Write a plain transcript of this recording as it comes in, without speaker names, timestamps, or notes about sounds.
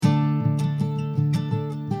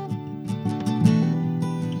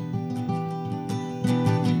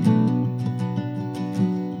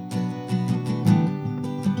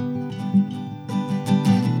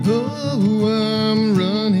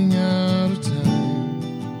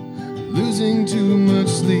losing too much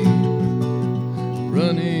sleep,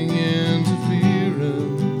 running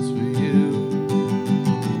interference for you.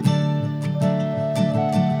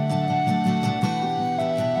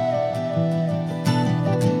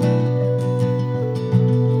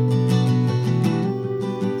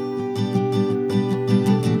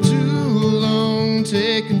 Too long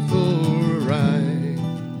taken for a ride,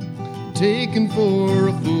 taken for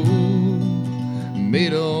a fool,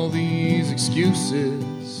 made all these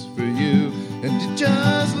excuses for you, and it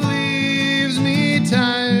just leaves me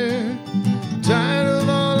tired, tired of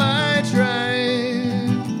all I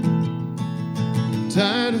tried,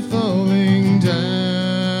 tired of falling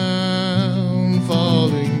down,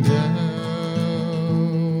 falling down.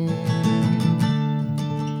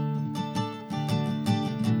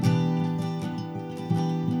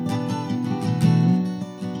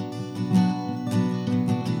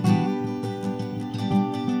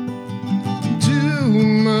 Too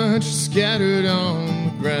much scattered on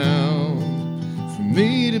the ground for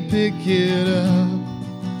me to pick it up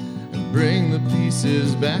and bring the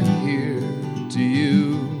pieces back here to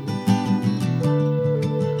you.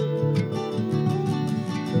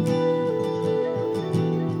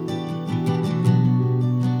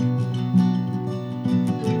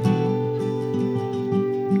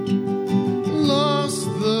 Lost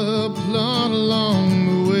the plot along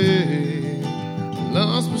the way,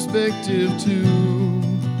 lost perspective too,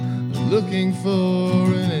 looking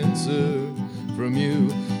for an answer from you,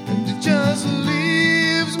 and it just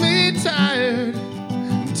leaves me tired,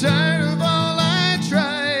 tired of all I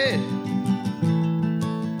tried,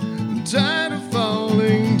 tired of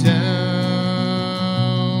falling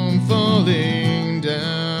down, falling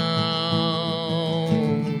down.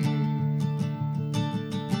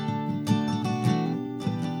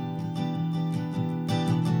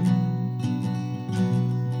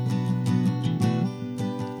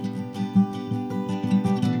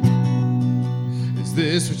 Is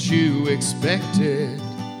this what you expected?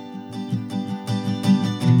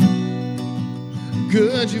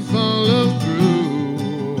 Could you follow through?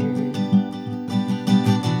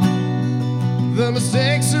 The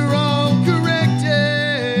mistakes are all